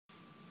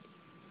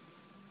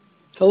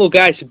Hello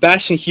guys,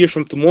 Sebastian here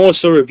from Tomorrow's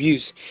Store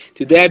Reviews.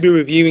 Today I'll be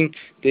reviewing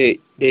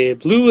the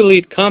Blue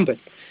Elite Combat.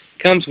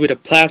 Comes with a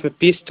plasma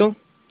pistol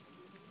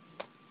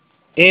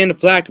and a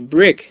black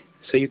brick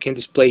so you can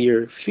display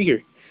your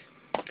figure.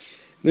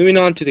 Moving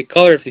on to the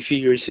color of the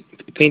figure, is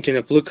painted in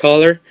a blue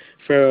color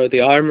for the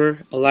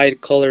armor, a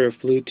light color of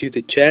blue to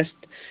the chest,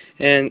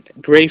 and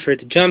gray for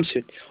the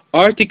jumpsuit.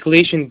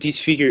 Articulation of this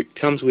figure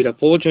comes with a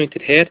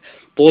ball-jointed head,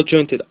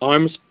 ball-jointed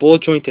arms,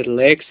 ball-jointed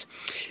legs,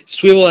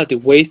 swivel at the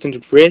waist and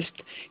the wrist,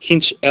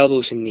 hinged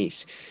elbows and knees.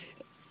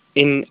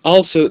 And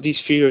also this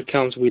figure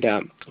comes with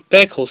a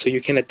peg hole so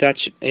you can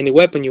attach any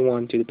weapon you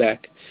want to the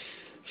back.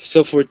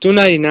 So for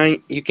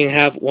 $2.99 you can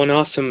have one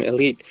awesome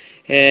Elite.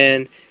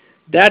 And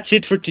that's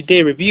it for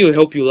today's review. I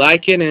hope you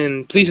like it,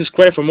 and please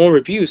subscribe for more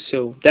reviews.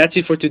 So that's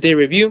it for today's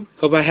review.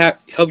 Hope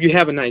you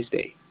have a nice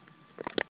day.